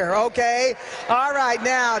cheer, okay? All right,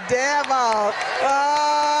 now, devil.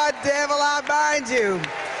 Oh, devil, I bind you.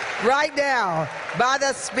 Right now, by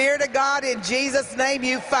the Spirit of God, in Jesus' name,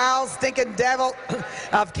 you foul, stinking devil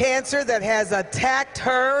of cancer that has attacked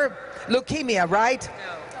her. Leukemia, right?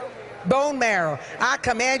 Bone marrow. I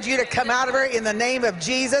command you to come out of her in the name of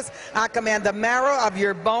Jesus. I command the marrow of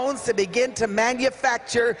your bones to begin to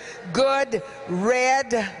manufacture good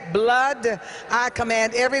red blood. I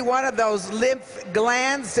command every one of those lymph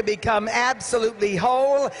glands to become absolutely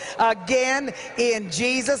whole again in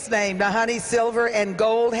Jesus' name. Now, honey, silver and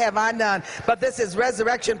gold have I none, but this is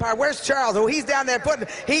resurrection power. Where's Charles? Oh, he's down there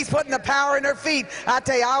he's putting the power in her feet. I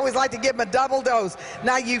tell you, I always like to give him a double dose.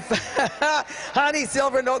 Now, you, honey,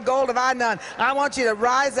 silver and gold have I none. I want you to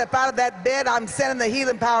rise up out of that bed. I'm sending the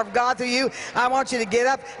healing power of God through you. I want you to get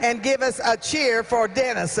up and give us a cheer for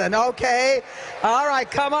Denison, okay? All right,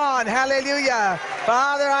 come on. Hallelujah.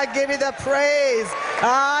 Father, I give you the praise.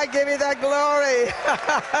 I give you the glory.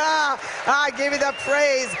 I give you the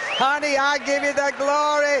praise. Honey, I give you the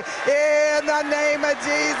glory in the name of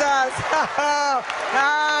Jesus.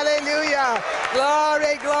 Hallelujah.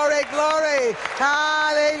 Glory, glory, glory.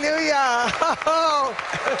 Hallelujah.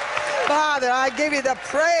 Father, I give you the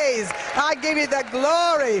praise. I give you the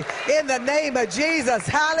glory in the name of Jesus.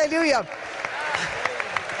 Hallelujah.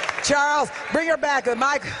 Charles, bring her back.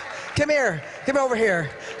 Mike, come here. Come over here.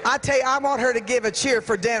 I tell you, I want her to give a cheer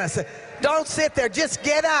for Denison. Don't sit there. Just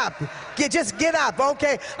get up. Just get up,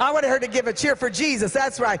 okay? I want her to give a cheer for Jesus.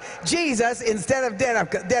 That's right. Jesus instead of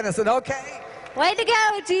Denison, okay? Way to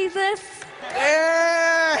go, Jesus.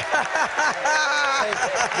 Yeah.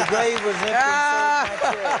 The grave was empty.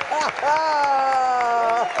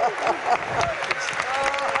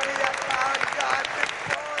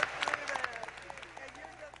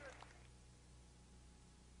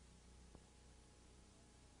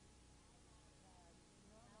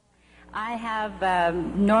 I have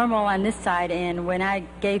normal on this side, and when I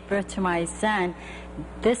gave birth to my son,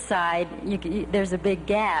 this side, there's a big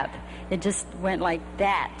gap. It just went like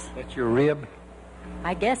that. That's your rib?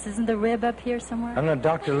 I guess, isn't the rib up here somewhere? I'm going to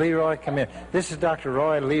Dr. Leroy, come in. This is Dr.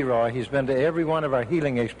 Roy Leroy. He's been to every one of our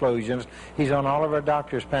healing explosions. He's on all of our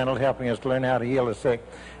doctors' panels helping us to learn how to heal the sick.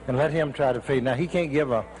 And let him try to feed. Now, he can't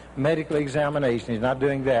give a medical examination. He's not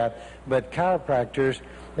doing that. But chiropractors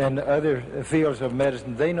and other fields of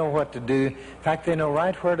medicine, they know what to do. In fact, they know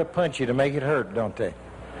right where to punch you to make it hurt, don't they?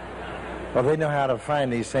 Well, they know how to find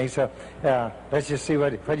these things. So let's just see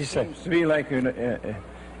what do you say? It seems to be like an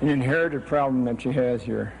inherited problem that she has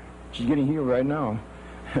here. She's getting healed right now.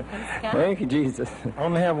 Thank you, Jesus. I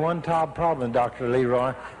only have one top problem, Dr.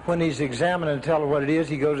 Leroy. When he's examining and tell her what it is,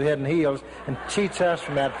 he goes ahead and heals and cheats us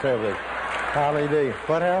from that privilege. Hallelujah.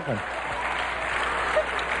 What happened?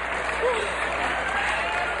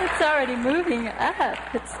 It's already moving up.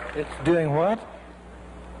 It's doing what?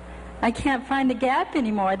 I can't find the gap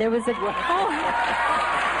anymore. There was a...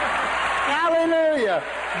 Hallelujah.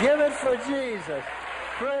 Give it for Jesus.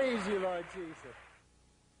 Praise you, Lord Jesus.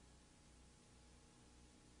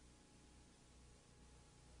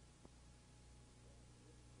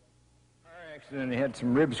 Car accident, he had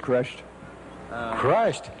some ribs crushed.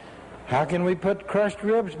 Crushed? How can we put crushed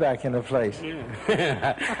ribs back into place? You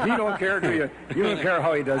don't care, do you? You don't care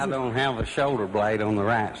how he does it. I don't have a shoulder blade on the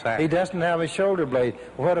right side. He doesn't have a shoulder blade.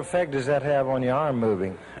 What effect does that have on your arm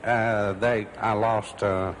moving? I lost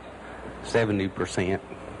 70%.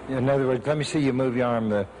 In other words, let me see you move your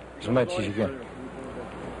arm as much as you can.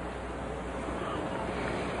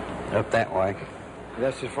 Up that way.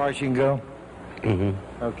 That's as far as you can go?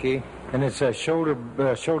 Mm-hmm. Okay. And it's a shoulder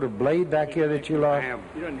blade back here that you lost?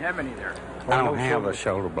 You don't have any there. I don't have a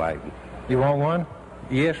shoulder blade. You want one?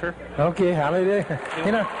 Yes, sir. Okay, hallelujah.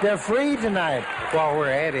 You know, they're free tonight. While we're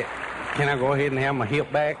at it, can I go ahead and have my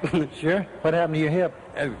hip back? Sure. What happened to your hip?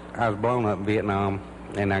 I was blown up in Vietnam,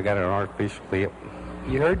 and I got an artificial hip.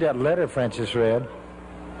 You heard that letter Francis read.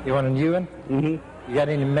 You want a new one? Mm-hmm. You got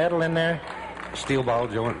any metal in there? Steel ball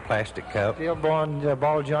joint plastic cup. Steel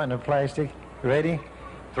ball joint and plastic. Ready?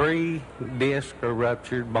 3 discs are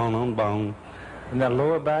ruptured, bone on bone. In that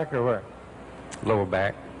lower back or where? Lower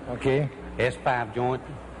back. Okay. S5 joint.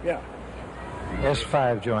 Yeah.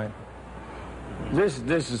 S5 joint.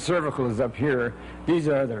 This is cervical is up here. These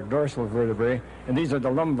are the dorsal vertebrae, and these are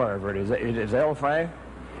the lumbar vertebrae. Is L5?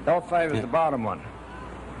 L5 is the bottom one.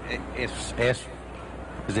 It's S.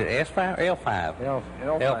 Is it S5 or L5? L5.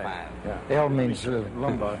 L5. Yeah. L means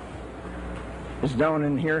lumbar. It's down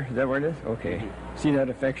in here. Is that where it is? Okay. See, that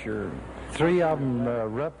affects your... 3 of them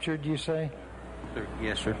ruptured, you say?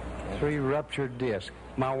 Yes, sir. 3 ruptured discs.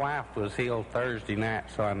 My wife was healed Thursday night,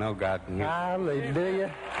 so I know God can heal.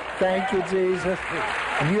 Hallelujah. Thank you, Jesus.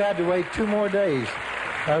 And you had to wait 2 more days.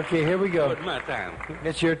 Okay, here we go. It's my time.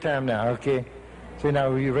 It's your time now, okay. So now,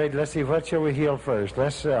 are you ready? Let's see, what shall we heal first?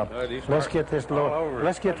 Let's get this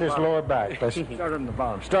lower back. Let's Start on the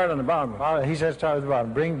bottom. Start on the bottom. All right, he says start at the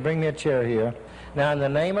bottom. Bring me a chair here. Now, in the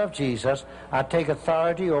name of Jesus, I take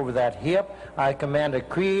authority over that hip. I command a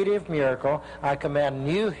creative miracle. I command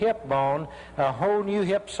new hip bone, a whole new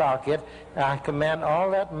hip socket. I command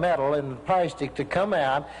all that metal and plastic to come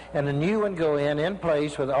out, and a new one go in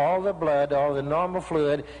place with all the blood, all the normal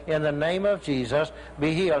fluid. In the name of Jesus,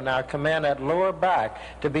 be healed. Now, I command that lower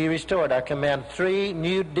back to be restored. I command 3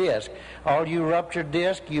 new discs. All you ruptured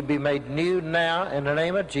discs, you be made new now in the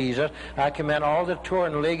name of Jesus. I command all the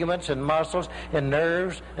torn ligaments and muscles and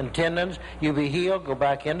nerves and tendons, you be healed, go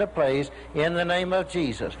back into place in the name of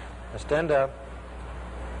Jesus. Now stand up.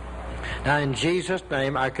 Now in Jesus'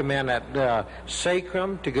 name, I command that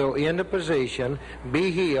sacrum to go into position, be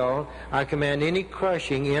healed. I command any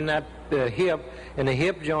crushing in that hip, in the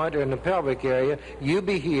hip joint or in the pelvic area, you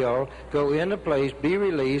be healed, go into place, be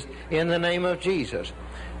released in the name of Jesus.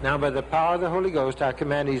 Now, by the power of the Holy Ghost, I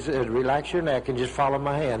command these, relax your neck and just follow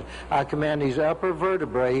my hand. I command these upper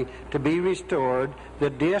vertebrae to be restored, the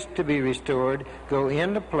disc to be restored, go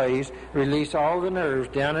into place, release all the nerves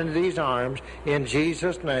down into these arms in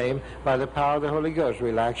Jesus' name by the power of the Holy Ghost.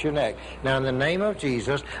 Relax your neck. Now, in the name of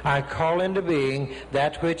Jesus, I call into being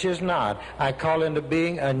that which is not. I call into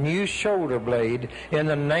being a new shoulder blade in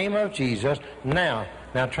the name of Jesus. Now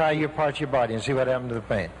try your parts of your body and see what happened to the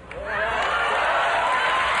pain.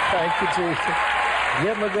 Thank you, Jesus.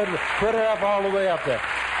 Give him a good look. Put it up all the way up there.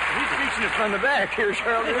 He's reaching it from the back here,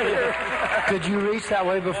 Charles. Could you reach that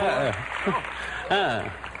way before?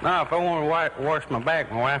 No, if I want to wash my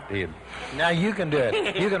back, my wife did. Now you can do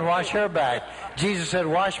it. You can wash her back. Jesus said,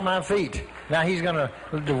 wash my feet. Now he's going to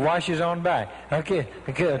wash his own back. Okay,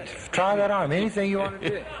 good. Try that arm. Anything you want to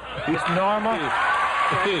do. It's normal.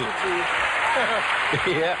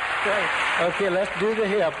 Yeah. Okay, let's do the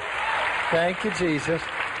hip. Thank you, Jesus.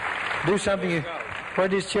 Do something. Where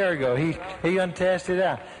did his chair go? He untested it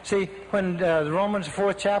out. See, when the Romans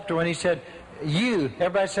 4th chapter, when he said, you,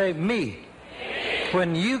 everybody say, me.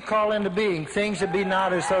 When you call into being things that be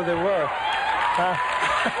not as though they were.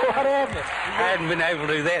 What happened? I hadn't been able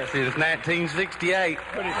to do that since 1968.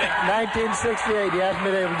 1968, he hasn't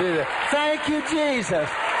been able to do that. Thank you, Jesus.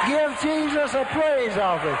 Give Jesus a praise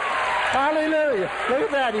offering. Hallelujah. Look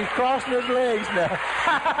at that. He's crossing his legs now.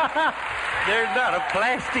 There's not a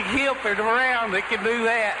plastic hip around that can do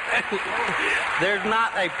that. There's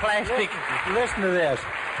not a plastic... Listen to this.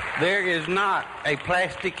 There is not a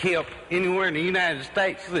plastic hip anywhere in the United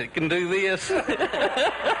States that can do this. Thank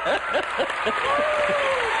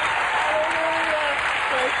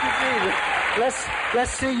you, Jesus.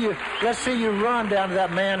 Let's see you run down to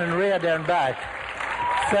that man in red down back.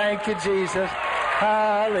 Thank you, Jesus.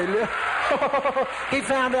 Hallelujah. He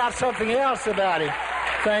found out something else about him.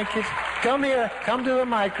 Thank you. Come here. Come to the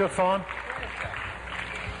microphone.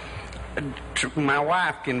 My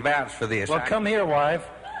wife can vouch for this. Well, come here, wife.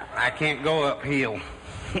 I can't go uphill.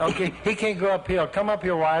 Okay, he can't go uphill. Come up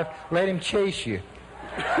here, wife. Let him chase you.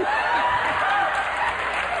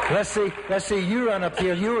 Let's see. You run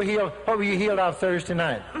uphill. You were healed. What were you healed of Thursday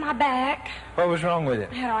night? My back. What was wrong with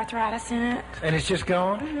it? I had arthritis in it. And it's just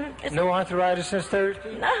gone? Mm-hmm. No arthritis since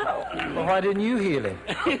Thursday? No. Well, why didn't you heal him?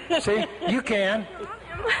 See, you can.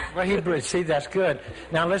 Well, see, that's good.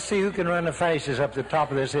 Now let's see who can run the fastest up the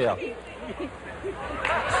top of this hill.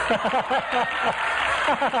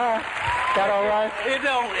 That all right?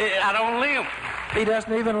 I don't limp. He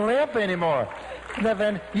doesn't even limp anymore.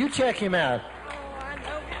 Then you check him out.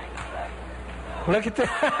 Look at that.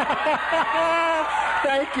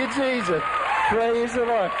 Thank you, Jesus. Praise the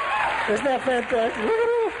Lord. Isn't that fantastic? Look at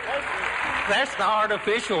him. That's the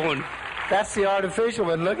artificial one. That's the artificial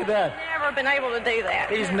one. Look at that. Never been able to do that.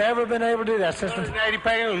 He's never been able to do that since 180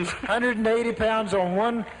 pounds. 180 pounds on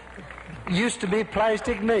one used to be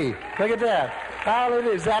plastic knee. Look at that.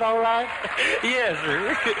 Hallelujah. Is that all right? Yes,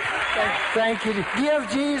 sir. Thank you. Give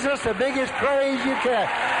Jesus the biggest praise you can.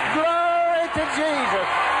 Glory to Jesus.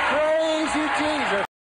 Praise you, Jesus.